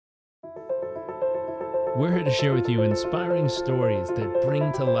We're here to share with you inspiring stories that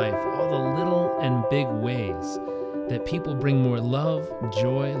bring to life all the little and big ways that people bring more love,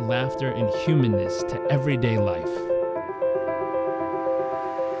 joy, laughter, and humanness to everyday life.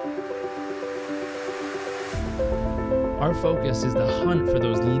 Our focus is the hunt for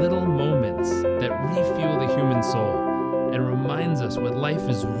those little moments that refuel the human soul and reminds us what life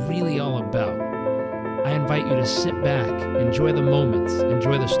is really all about. I invite you to sit back, enjoy the moments,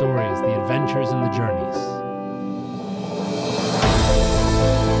 enjoy the stories, the adventures, and the journeys.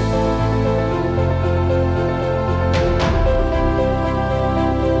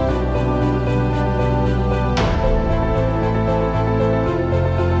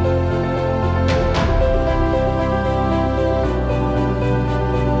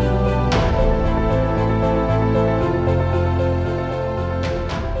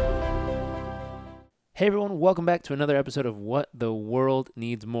 Hey everyone, welcome back to another episode of What the World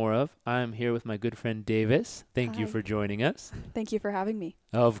Needs More Of. I'm here with my good friend Davis. Thank you for joining us. Thank you for having me.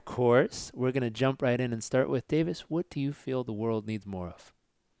 Of course. We're going to jump right in and start with Davis. What do you feel the world needs more of?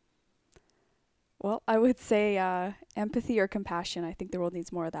 Well, I would say empathy or compassion. I think the world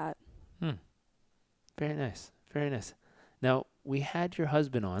needs more of that. Very nice. Very nice. Now, we had your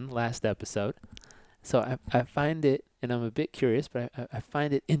husband on last episode, so I find it, and I'm a bit curious, but I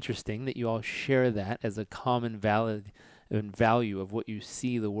find it interesting that you all share that as a common value of what you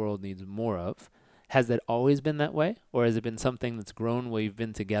see the world needs more of. Has that always been that way, or has it been something that's grown while you've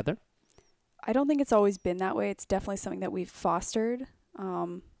been together? I don't think it's always been that way. It's definitely something that we've fostered.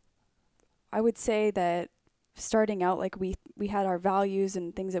 I would say that starting out, like we had our values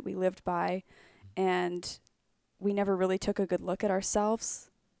and things that we lived by, and we never really took a good look at ourselves.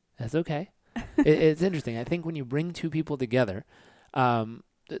 That's okay. It's interesting. I think when you bring two people together,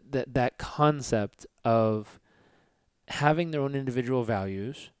 that concept of having their own individual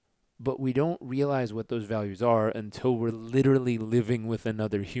values, but we don't realize what those values are until we're literally living with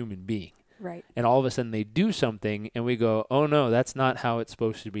another human being. Right. And all of a sudden they do something and we go, oh no, that's not how it's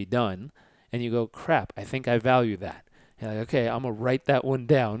supposed to be done. And you go, crap, I think I value that. And like, okay, I'm going to write that one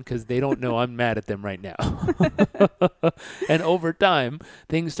down because they don't know I'm mad at them right now. And over time,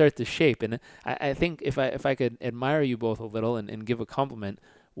 things start to shape. And I think if I could admire you both a little and give a compliment,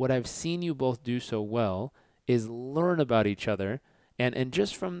 what I've seen you both do so well is learn about each other. And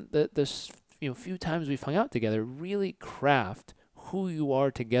just from the few times we've hung out together, really craft who you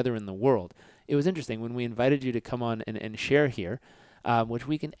are together in the world. It was interesting when we invited you to come on and share here, which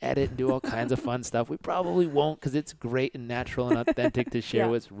we can edit and do all kinds of fun stuff. We probably won't because it's great and natural and authentic to share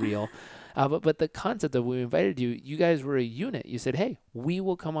what's real. But the concept of when we invited you, you guys were a unit. You said, hey, we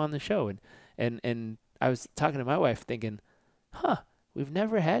will come on the show. And I was talking to my wife thinking, we've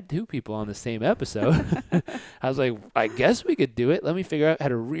never had two people on the same episode. I was like, I guess we could do it. Let me figure out how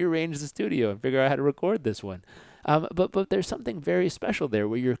to rearrange the studio and figure out how to record this one. But there's something very special there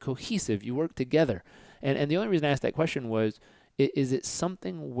where you're cohesive. You work together. And the only reason I asked that question was, is it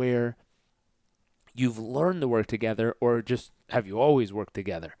something where you've learned to work together, or just have you always worked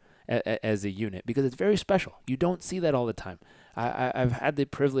together as a unit? Because it's very special. You don't see that all the time. I've had the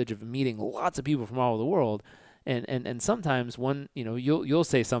privilege of meeting lots of people from all over the world, and sometimes one, you'll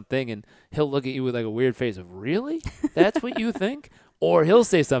say something and he'll look at you with like a weird face of, really? That's what you think? Or he'll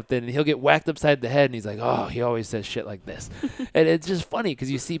say something and he'll get whacked upside the head and he's like, oh, he always says shit like this. And it's just funny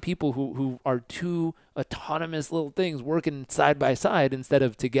because you see people who are two autonomous little things working side by side instead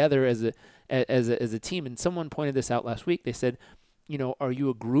of together as a team. And someone pointed this out last week. They said, are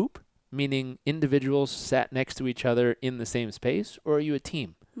you a group, meaning individuals sat next to each other in the same space, or are you a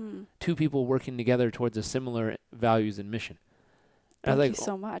team? Two people working together towards a similar values and mission. Thank you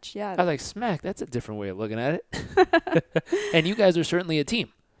so much. Yeah. I was like, smack, that's a different way of looking at it. And you guys are certainly a team.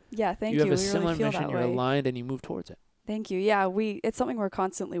 Yeah, thank you. You have a we similar really feel mission, that you're way. aligned, and you move towards it. Thank you. Yeah, it's something we're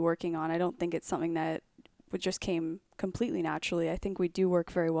constantly working on. I don't think it's something that just came completely naturally. I think we do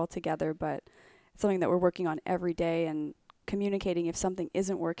work very well together, but it's something that we're working on every day and communicating if something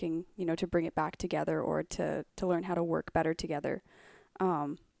isn't working, to bring it back together or to learn how to work better together.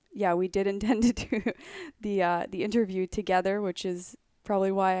 Yeah, we did intend to do the interview together, which is probably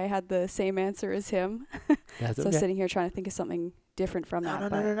why I had the same answer as him. That's So okay. sitting here trying to think of something different from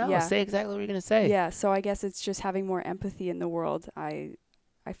that. No. Yeah. Say exactly what you're going to say. Yeah, so I guess it's just having more empathy in the world. I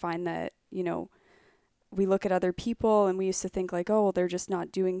find that, we look at other people and we used to think like, oh, well, they're just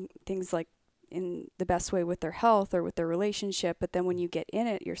not doing things like in the best way with their health or with their relationship. But then when you get in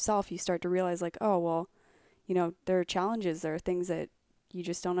it yourself, you start to realize like, oh, well, there are challenges, there are things that you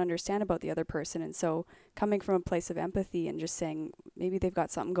just don't understand about the other person. And so coming from a place of empathy and just saying, maybe they've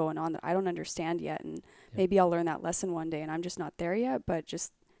got something going on that I don't understand yet. And maybe I'll learn that lesson one day and I'm just not there yet, but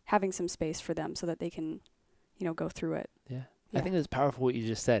just having some space for them so that they can go through it. Yeah. Yeah. I think it's powerful what you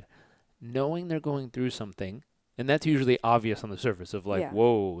just said. Knowing they're going through something, and that's usually obvious on the surface of like, Yeah.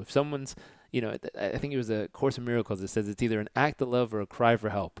 whoa, if someone's, I think it was a Course in Miracles that says it's either an act of love or a cry for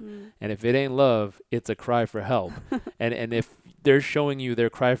help. And if it ain't love, it's a cry for help. and if they're showing you their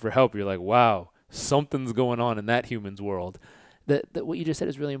cry for help, you're like, wow, something's going on in that human's world. That what you just said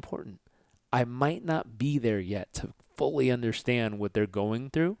is really important. I might not be there yet to fully understand what they're going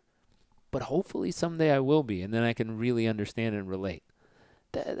through, but hopefully someday I will be, and then I can really understand and relate.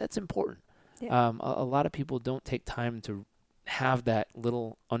 That's important. Yeah. A lot of people don't take time to have that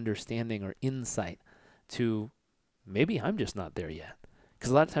little understanding or insight to maybe I'm just not there yet.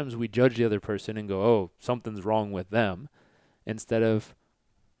 Because a lot of times we judge the other person and go, oh, something's wrong with them, instead of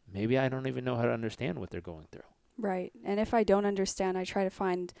maybe I don't even know how to understand what they're going through. Right. And if I don't understand, I try to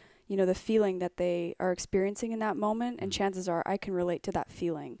find, the feeling that they are experiencing in that moment. And chances are I can relate to that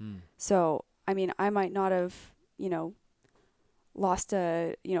feeling. So, I mean, I might not have, lost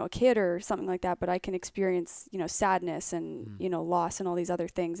a kid or something like that, but I can experience, sadness and, loss and all these other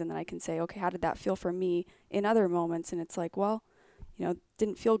things. And then I can say, okay, how did that feel for me in other moments? And it's like, well,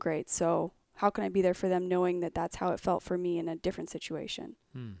 didn't feel great. So how can I be there for them knowing that that's how it felt for me in a different situation?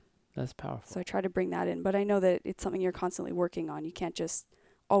 That's powerful. So I try to bring that in, but I know that it's something you're constantly working on. You can't just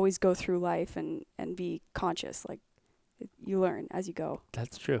always go through life and be conscious. Like you learn as you go.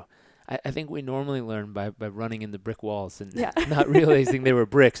 That's true. I think we normally learn by running into brick walls and Yeah. not realizing they were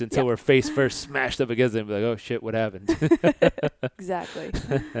bricks until Yeah. we're face first smashed up against them. Like, oh shit, what happened? Exactly.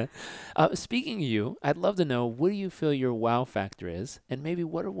 Speaking of you, I'd love to know, what do you feel your wow factor is? And maybe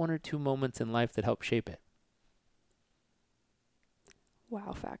what are one or two moments in life that help shape it?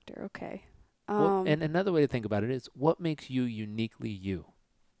 Wow factor. Okay. And another way to think about it is, what makes you uniquely you?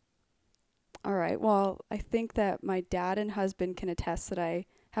 All right. Well, I think that my dad and husband can attest that I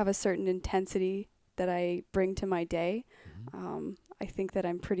have a certain intensity that I bring to my day. I think that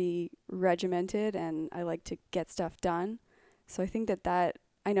I'm pretty regimented and I like to get stuff done. So I think that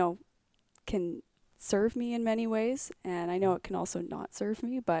I know can serve me in many ways, and I know it can also not serve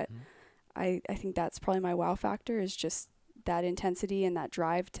me, but I think that's probably my wow factor, is just that intensity and that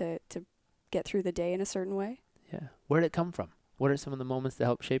drive to get through the day in a certain way. Yeah. Where did it come from? What are some of the moments that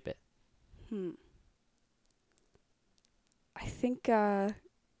help shape it? I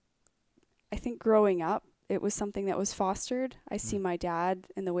think growing up, it was something that was fostered. I see my dad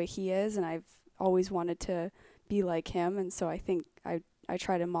and the way he is, and I've always wanted to be like him. And so I think I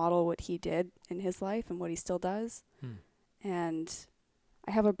try to model what he did in his life and what he still does. And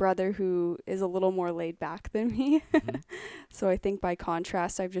I have a brother who is a little more laid back than me. So I think by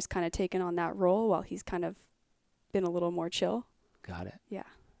contrast, I've just kind of taken on that role while he's kind of been a little more chill. Got it. Yeah.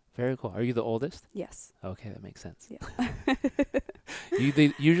 Very cool. Are you the oldest? Yes. Okay, that makes sense. Yeah.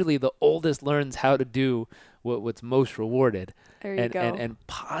 Usually the oldest learns how to do what's most rewarded. There you go. And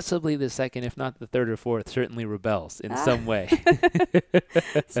possibly the second, if not the third or fourth, certainly rebels in some way.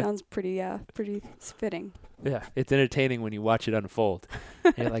 Sounds pretty fitting. Yeah, it's entertaining when you watch it unfold.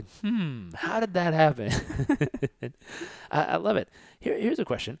 And you're like, how did that happen? I love it. Here's a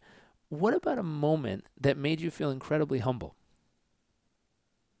question. What about a moment that made you feel incredibly humble?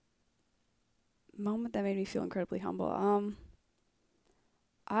 Moment that made me feel incredibly humble.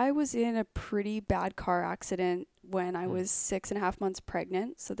 I was in a pretty bad car accident when I was 6.5 months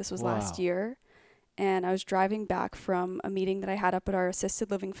pregnant. So this was last year. And I was driving back from a meeting that I had up at our assisted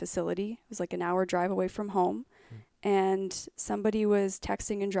living facility. It was like an hour drive away from home. And somebody was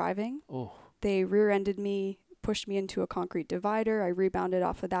texting and driving. Oh. They rear-ended me, pushed me into a concrete divider. I rebounded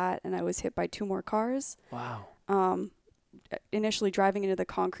off of that, and I was hit by 2 more cars. Wow. Initially driving into the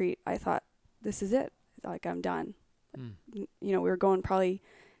concrete, I thought, this is it. Like, I'm done. We were going probably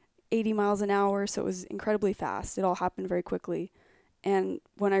 80 miles an hour, so it was incredibly fast. It all happened very quickly. And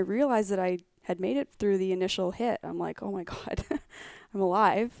when I realized that I had made it through the initial hit, I'm like, oh my God, I'm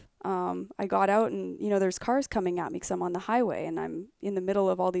alive. I got out and, there's cars coming at me because I'm on the highway and I'm in the middle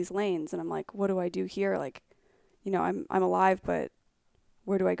of all these lanes. And I'm like, what do I do here? Like, I'm alive, but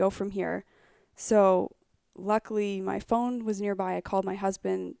where do I go from here? So luckily my phone was nearby. I called my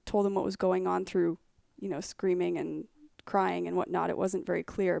husband, told him what was going on through, screaming and crying and whatnot. It wasn't very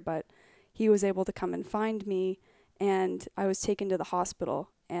clear, but he was able to come and find me, and I was taken to the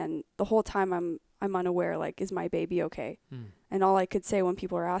hospital. And the whole time I'm unaware, like, is my baby okay? And all I could say when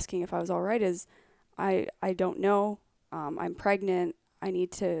people are asking if I was all right is, I don't know. I'm pregnant. I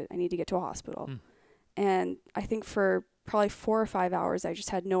need to get to a hospital. And I think for probably 4 or 5 hours, I just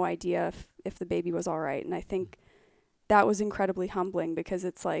had no idea if the baby was all right. And I think that was incredibly humbling, because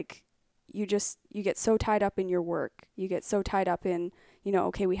it's like, you get so tied up in your work. You get so tied up in,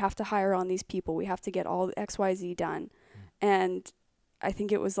 okay, we have to hire on these people. We have to get all XYZ done. And I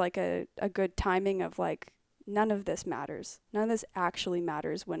think it was like a good timing of like, none of this matters. None of this actually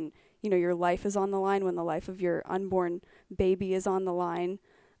matters when, your life is on the line, when the life of your unborn baby is on the line.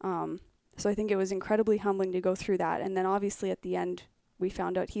 So I think it was incredibly humbling to go through that. And then obviously at the end, we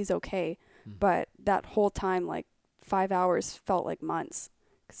found out he's okay. But that whole time, like 5 hours felt like months,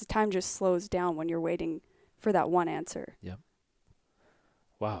 because the time just slows down when you're waiting for that one answer. Yep.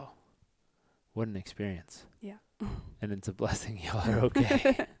 Wow. What an experience. Yeah. And it's a blessing y'all are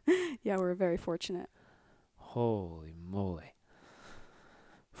okay. Yeah, we're very fortunate. Holy moly.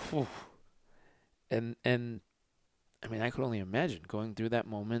 Whew. And I mean, I could only imagine going through that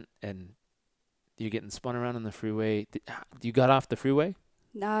moment and you're getting spun around on the freeway. You got off the freeway?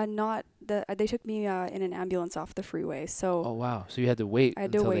 They took me in an ambulance off the freeway. So oh wow! So you had to wait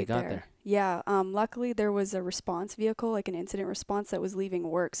until they got there. Yeah. Luckily there was a response vehicle, like an incident response, that was leaving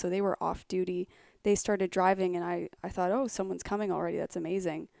work. So they were off duty. They started driving, and I thought, oh, someone's coming already. That's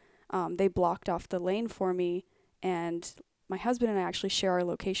amazing. They blocked off the lane for me, and my husband and I actually share our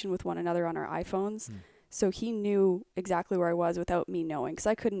location with one another on our iPhones. So he knew exactly where I was without me knowing, because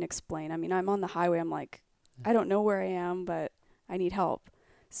I couldn't explain. I mean, I'm on the highway. I'm like, I don't know where I am, but I need help.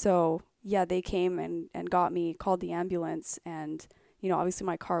 So, yeah, they came and got me, called the ambulance, and, obviously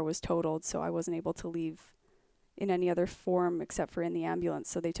my car was totaled, so I wasn't able to leave in any other form except for in the ambulance.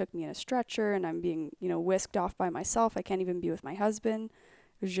 So they took me in a stretcher, and I'm being, whisked off by myself. I can't even be with my husband.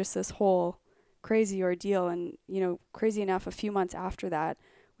 It was just this whole crazy ordeal. And, crazy enough, a few months after that,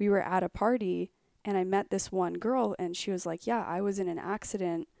 we were at a party, and I met this one girl, and she was like, yeah, I was in an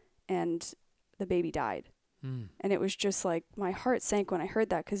accident, and the baby died. And it was just like, my heart sank when I heard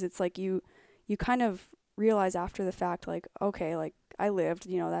that, because it's like you kind of realize after the fact, like, okay, like I lived,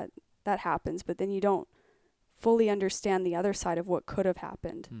 that happens, but then you don't fully understand the other side of what could have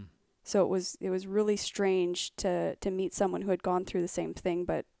happened. So it was really strange to meet someone who had gone through the same thing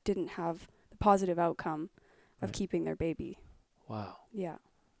but didn't have the positive outcome of keeping their baby. Wow. Yeah.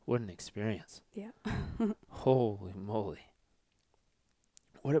 What an experience. Yeah. Holy moly.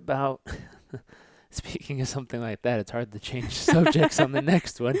 What about speaking of something like that, it's hard to change subjects on the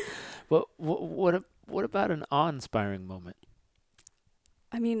next one. But what about an awe-inspiring moment?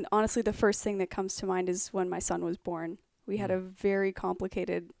 I mean, honestly, the first thing that comes to mind is when my son was born. We had a very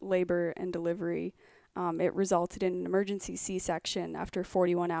complicated labor and delivery. It resulted in an emergency C-section after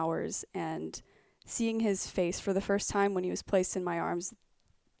 41 hours. And seeing his face for the first time when he was placed in my arms,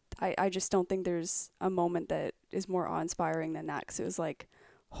 I just don't think there's a moment that is more awe-inspiring than that, because it was like,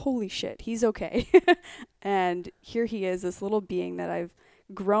 holy shit, he's okay. And here he is, this little being that I've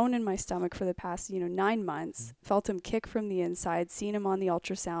grown in my stomach for the past, 9 months, felt him kick from the inside, seen him on the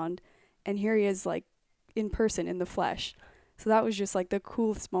ultrasound, and here he is, like, in person, in the flesh. So that was just like the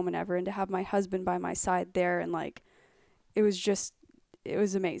coolest moment ever. And to have my husband by my side there, and like, it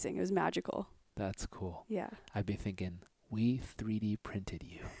was amazing. It was magical. That's cool. Yeah. I'd be thinking, we 3D printed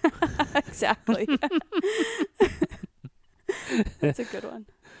you. Exactly. That's a good one.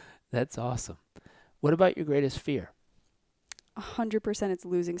 That's awesome. What about your greatest fear? 100% it's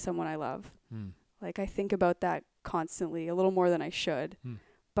losing someone I love. Like, I think about that constantly, a little more than I should.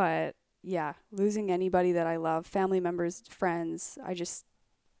 But yeah, losing anybody that I love, family members, friends,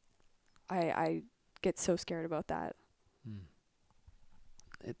 I get so scared about that.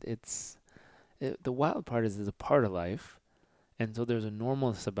 The wild part is it's a part of life, and so there's a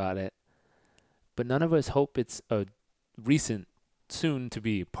normalness about it, but none of us hope it's a recent,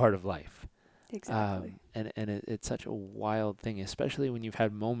 soon-to-be part of life. Exactly. And it's such a wild thing, especially when you've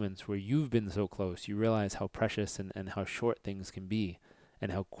had moments where you've been so close. You realize how precious and how short things can be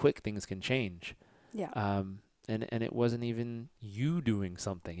and how quick things can change. Yeah. And it wasn't even you doing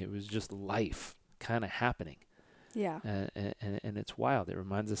something. It was just life kind of happening. Yeah. And it's wild. It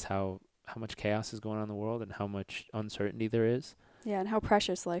reminds us how much chaos is going on in the world and how much uncertainty there is. Yeah, and how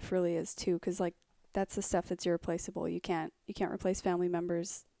precious life really is too, because like that's the stuff that's irreplaceable. You can't replace family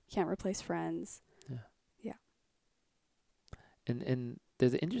members. You can't replace friends. Yeah. And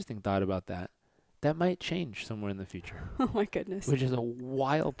there's an interesting thought about that. That might change somewhere in the future. Oh my goodness. Which is a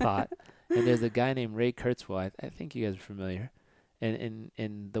wild thought. And there's a guy named Ray Kurzweil. I think you guys are familiar.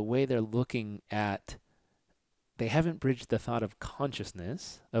 And the way they're looking at, they haven't bridged the thought of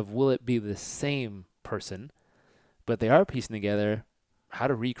consciousness, of will it be the same person, but they are piecing together how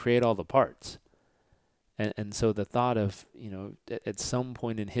to recreate all the parts. And so the thought of, at some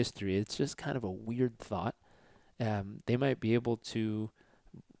point in history, it's just kind of a weird thought. They might be able to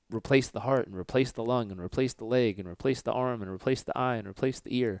replace the heart and replace the lung and replace the leg and replace the arm and replace the eye and replace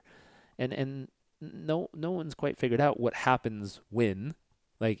the ear. And no one's quite figured out what happens when.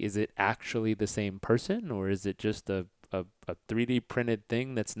 Like, is it actually the same person, or is it just a 3D printed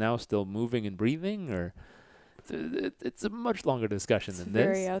thing that's now still moving and breathing? Or it's a much longer discussion It's than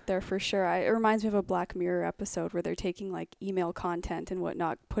very this. out there for sure. It reminds me of a Black Mirror episode where they're taking like email content and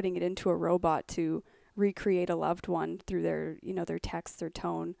whatnot, putting it into a robot to recreate a loved one through their, their text, their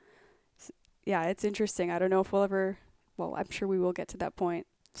tone. Yeah, it's interesting. I don't know if we'll ever, well, I'm sure we will get to that point.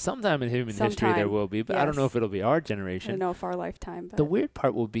 Sometime in human history there will be, but I don't know yes. if it'll be our I generation. don't know if our lifetime, but The weird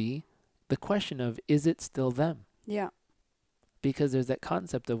part will be the question of, is it still them? yeah, Because there's that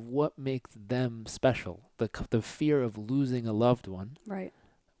concept of what makes them special, the fear of losing a loved one. right.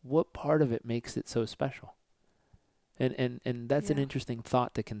 What part of it makes it so special? And that's an Yeah. interesting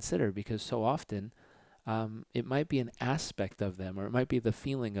thought to consider, because so often it might be an aspect of them, or it might be the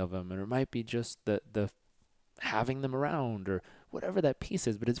feeling of them, or it might be just the having them around, or whatever that piece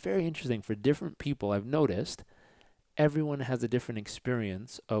is. But it's very interesting for different people. I've noticed everyone has a different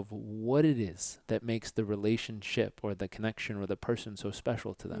experience of what it is that makes the relationship or the connection or the person so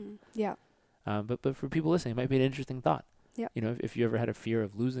special to them. Yeah. But for people listening, it might be an interesting thought. Yeah. If you ever had a fear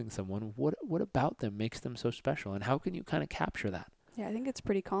of losing someone, what about them makes them so special, and how can you kind of capture that? Yeah, I think it's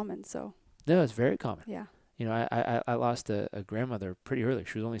pretty common. So No, it's very common. yeah. I lost a grandmother pretty early.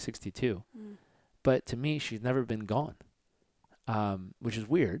 She was only 62, but to me, she's never been gone, which is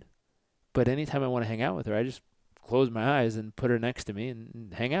weird. But anytime I want to hang out with her, I just close my eyes and put her next to me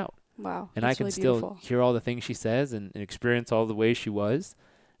and hang out. Wow. And I that's can really still beautiful. hear all the things she says and experience all the ways she was.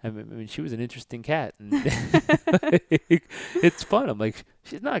 I mean, she was an interesting cat. And it's fun. I'm like,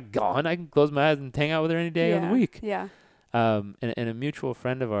 she's not gone. I can close my eyes and hang out with her any day of the week. Yeah. And a mutual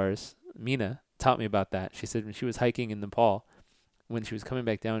friend of ours, Mina, taught me about that. She said when she was hiking in Nepal, when she was coming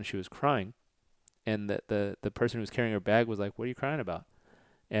back down, she was crying. And the person who was carrying her bag was like, "What are you crying about?"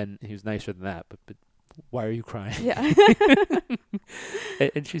 And he was nicer than that, but why are you crying? Yeah.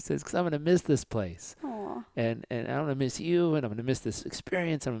 And she says, "'Cause I'm going to miss this place. Aw. And I'm going to miss you, and I'm going to miss this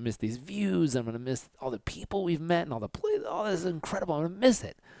experience. I'm going to miss these views. I'm going to miss all the people we've met and all the places. All this is incredible. I'm going to miss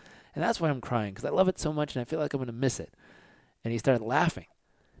it. And that's why I'm crying, because I love it so much, and I feel like I'm going to miss it." And he started laughing.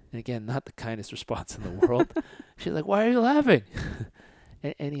 And again, not the kindest response in the world. She's like, "Why are you laughing?"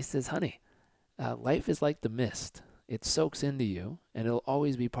 And he says, "Honey, life is like the mist. It soaks into you, and it'll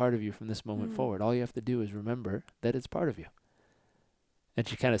always be part of you from this moment forward. All you have to do is remember that it's part of you." And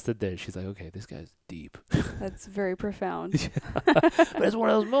she kind of stood there. She's like, "Okay, this guy's deep." That's very profound. But it's one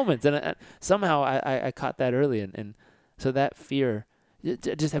of those moments. And somehow I caught that early. And so that fear,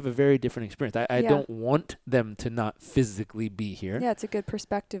 just have a very different experience. I Yeah. don't want them to not physically be here. Yeah, it's a good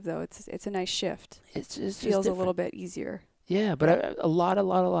perspective though. It's a nice shift. It's just Feels a different. little bit easier. Yeah, but a lot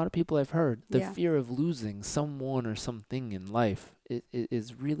of people I've heard, the Yeah. fear of losing someone or something in life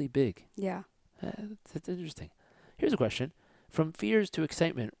is really big. Yeah. It's interesting. Here's a question. From fears to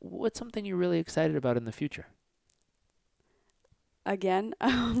excitement, what's something you're really excited about in the future? Again,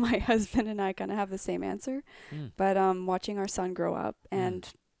 my husband and I kind of have the same answer, but watching our son grow up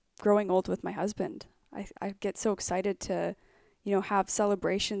and growing old with my husband, I get so excited to, have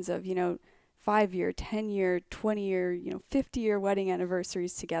celebrations of, 5-year, 10-year, 20-year, 50-year wedding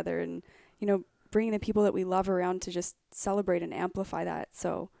anniversaries together, and, bringing the people that we love around to just celebrate and amplify that.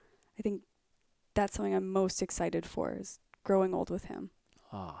 So I think that's something I'm most excited for, is growing old with him.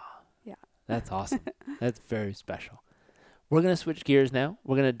 Ah, Yeah. That's awesome. That's very special. We're going to switch gears now.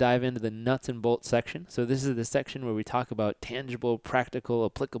 We're going to dive into the nuts and bolts section. So this is the section where we talk about tangible, practical,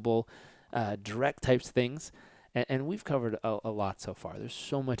 applicable, direct types of things. And we've covered a lot so far. There's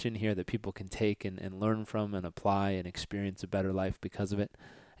so much in here that people can take and learn from and apply and experience a better life because of it.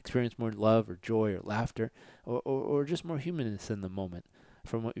 Experience more love or joy or laughter or just more humanness in the moment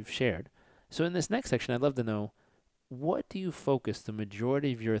from what you've shared. So in this next section, I'd love to know, what do you focus the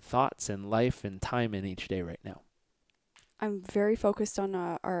majority of your thoughts and life and time in each day right now? I'm very focused on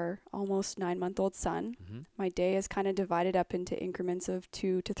our almost 9-month-old son. Mm-hmm. My day is kind of divided up into increments of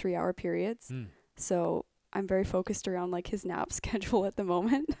 2 to 3 hour periods. So I'm very focused around like his nap schedule at the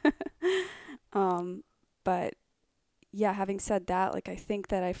moment. But yeah, having said that, like I think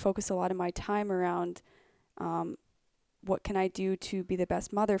that I focus a lot of my time around what can I do to be the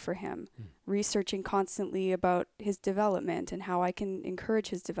best mother for him, researching constantly about his development and how I can encourage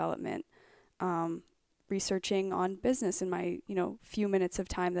his development, researching on business in my, few minutes of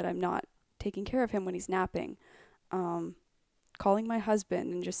time that I'm not taking care of him when he's napping, calling my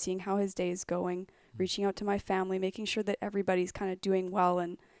husband and just seeing how his day is going, reaching out to my family, making sure that everybody's kind of doing well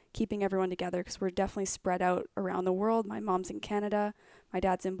and keeping everyone together, because we're definitely spread out around the world. My mom's in Canada, my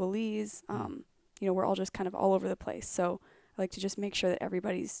dad's in Belize. We're all just kind of all over the place. So I like to just make sure that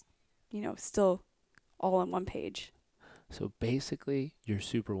everybody's, still all on one page. So basically, you're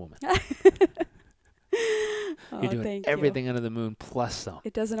Superwoman. Oh, You're doing thank everything under the moon plus some.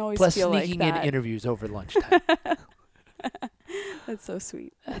 It doesn't always Plus feel like sneaking in that. interviews over lunchtime. That's so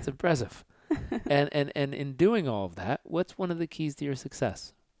sweet. That's impressive. And in doing all of that, what's one of the keys to your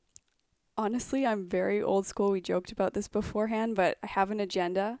success? Honestly, I'm very old school. We joked about this beforehand, but I have an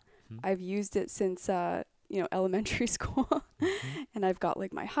agenda. Mhm. I've used it since elementary school. Mhm. And I've got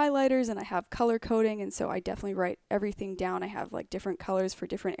like my highlighters and I have color coding, and so I definitely write everything down. I have like different colors for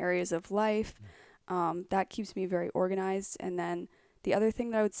different areas of life. That keeps me very organized. And then the other thing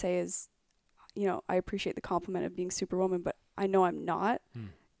that I would say is, I appreciate the compliment of being Superwoman, but I know I'm not.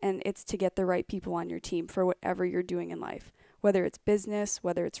 And it's to get the right people on your team for whatever you're doing in life, whether it's business,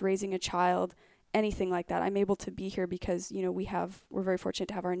 whether it's raising a child, anything like that. I'm able to be here because, we're very fortunate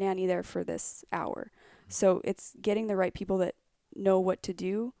to have our nanny there for this hour. So it's getting the right people that know what to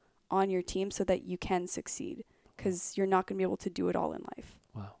do on your team so that you can succeed, because you're not going to be able to do it all in life.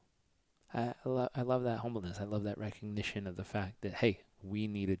 Wow. I love that humbleness. I love that recognition of the fact that, hey, we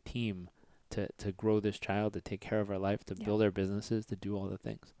need a team to grow this child, to take care of our life, to build our businesses, to do all the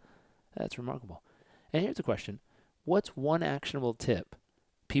things. That's remarkable. And here's a question. What's one actionable tip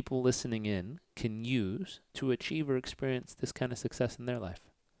people listening in can use to achieve or experience this kind of success in their life?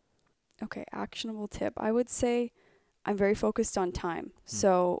 Okay, actionable tip. I would say I'm very focused on time.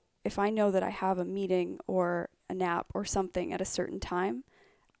 So if I know that I have a meeting or a nap or something at a certain time,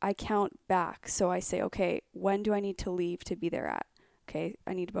 I count back. So I say, okay, when do I need to leave to be there at? Okay,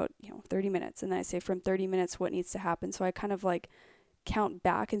 I need about 30 minutes. And then I say from 30 minutes, what needs to happen? So I kind of like count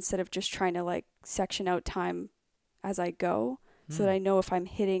back instead of just trying to like section out time as I go, so that I know if I'm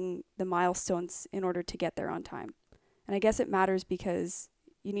hitting the milestones in order to get there on time. And I guess it matters because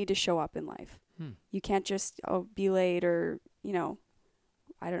you need to show up in life. You can't just be late or,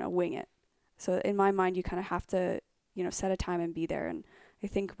 wing it. So in my mind, you kind of have to, set a time and be there. And I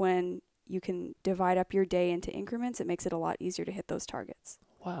think when you can divide up your day into increments, it makes it a lot easier to hit those targets.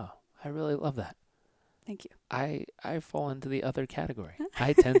 Wow. I really love that. Thank you. I fall into the other category.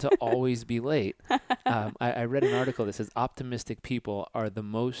 I tend to always be late. I read an article that says optimistic people are the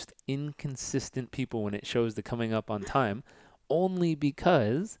most inconsistent people when it shows the coming up on time, only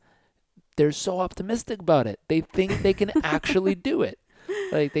because they're so optimistic about it. They think they can actually do it.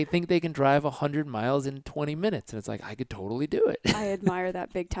 Like, they think they can drive 100 miles in 20 minutes. And it's like, I could totally do it. I admire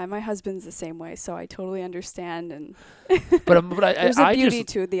that big time. My husband's the same way, so I totally understand. And but there's a beauty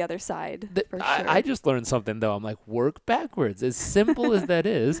to the other side, for sure. I just learned something, though. I'm like, work backwards. As simple as that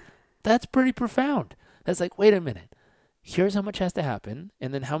is, that's pretty profound. That's like, wait a minute. Here's how much has to happen,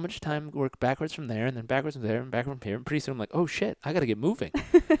 and then how much time work backwards from there, and then backwards from there, and back from here. And pretty soon I'm like, oh, shit, I got to get moving,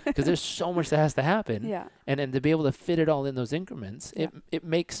 because there's so much that has to happen. Yeah. And to be able to fit it all in those increments, it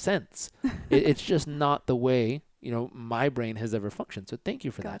makes sense. It's just not the way, my brain has ever functioned. So thank you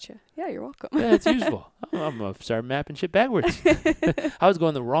for that. Gotcha. Yeah, you're welcome. Yeah, it's useful. I'm going to start mapping shit backwards. I was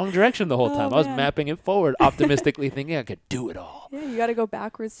going the wrong direction the whole time. I was mapping it forward, optimistically thinking I could do it all. Yeah, you got to go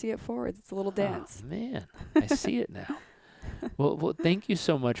backwards, see it forwards. It's a little dance. Oh, man, I see it now. Well, thank you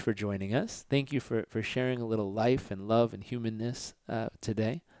so much for joining us. Thank you for sharing a little life and love and humanness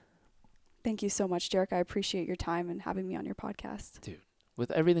today. Thank you so much, Derek. I appreciate your time and having me on your podcast. Dude,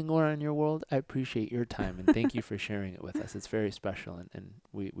 with everything going on in your world, I appreciate your time, and thank you for sharing it with us. It's very special, and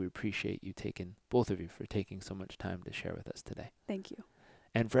we appreciate you both of you for taking so much time to share with us today. Thank you.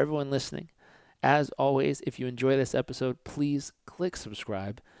 And for everyone listening, as always, if you enjoy this episode, please click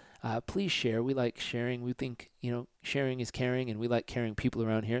subscribe. Please share. We like sharing. We think, sharing is caring, and we like caring people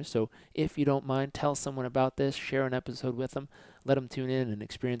around here. So if you don't mind, tell someone about this, share an episode with them, let them tune in and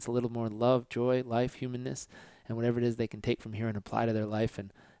experience a little more love, joy, life, humanness, and whatever it is they can take from here and apply to their life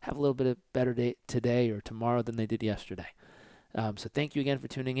and have a little bit of better day today or tomorrow than they did yesterday. So thank you again for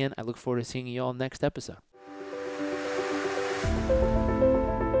tuning in. I look forward to seeing you all next episode.